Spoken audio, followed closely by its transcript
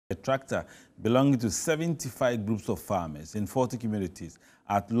A tractor belonging to 75 groups of farmers in 40 communities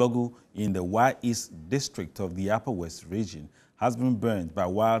at Loggu in the Wa East district of the Upper West region has been burned by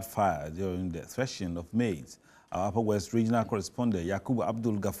wildfire during the threshing of maize. Our Upper West regional correspondent Yakubu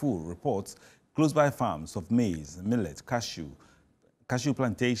Abdul Gafur reports close-by farms of maize, millet, cashew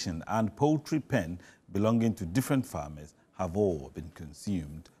plantation and poultry pen belonging to different farmers have all been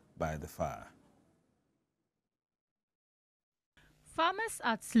consumed by the fire. Farmers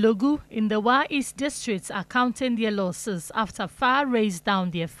at Loggu in the Wa East districts are counting their losses after fire razed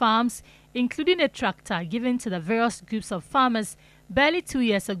down their farms, including a tractor given to the various groups of farmers barely 2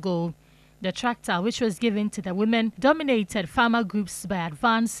 years ago. The tractor, which was given to the women-dominated farmer groups by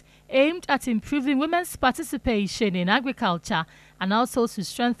Advance, aimed at improving women's participation in agriculture and also to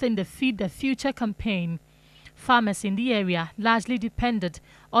strengthen the Feed the Future campaign. Farmers in the area largely depended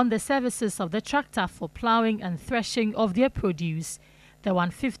on the services of the tractor for plowing and threshing of their produce. The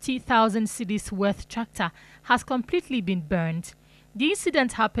 150,000 cedis worth tractor has completely been burned. The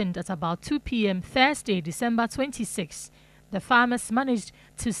incident happened at about 2 p.m. Thursday, December 26. The farmers managed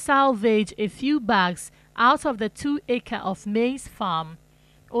to salvage a few bags out of the 2-acre of maize farm.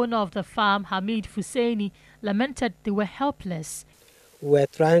 Owner of the farm, Hamid Fusaini, lamented they were helpless. We're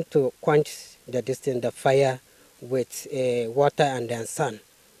trying to quench the fire with water and then sun,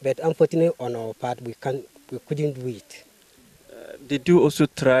 but unfortunately on our part we couldn't do it. Did you also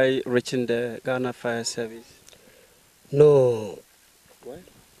try reaching the Ghana Fire Service? No. Why?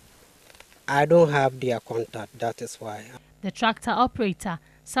 I don't have their contact, that is why. The tractor operator,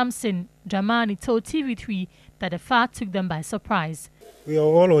 Samson Dramani, told TV3 that the fire took them by surprise. We are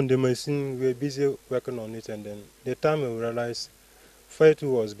all on the machine, we were busy working on it, and then the time we realized fire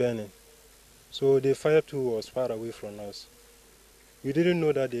too was burning. So the fire too was far away from us. We didn't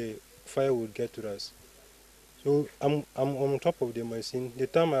know that the fire would get to us. So I'm on top of the machine. The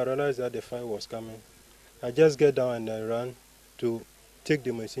time I realized that the fire was coming, I just get down and I ran to take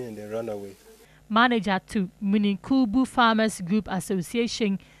the machine and then run away. Manager to Munikubu Farmers Group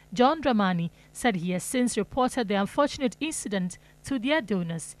Association, John Dramani, said he has since reported the unfortunate incident to their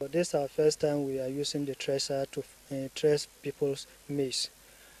donors. This is our first time we are using the thresher to thresh people's maize.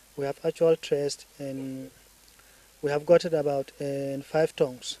 We have actually threshed and we have got it about 5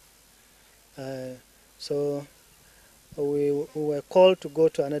 tons. So we were called to go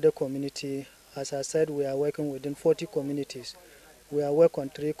to another community. As I said, we are working within 40 communities. We are working on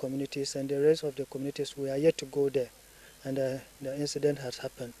 3 communities, and the rest of the communities we are yet to go there. And the incident has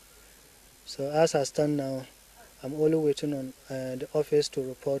happened. So as I stand now, I'm only waiting on the office to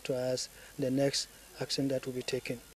report to us the next action that will be taken.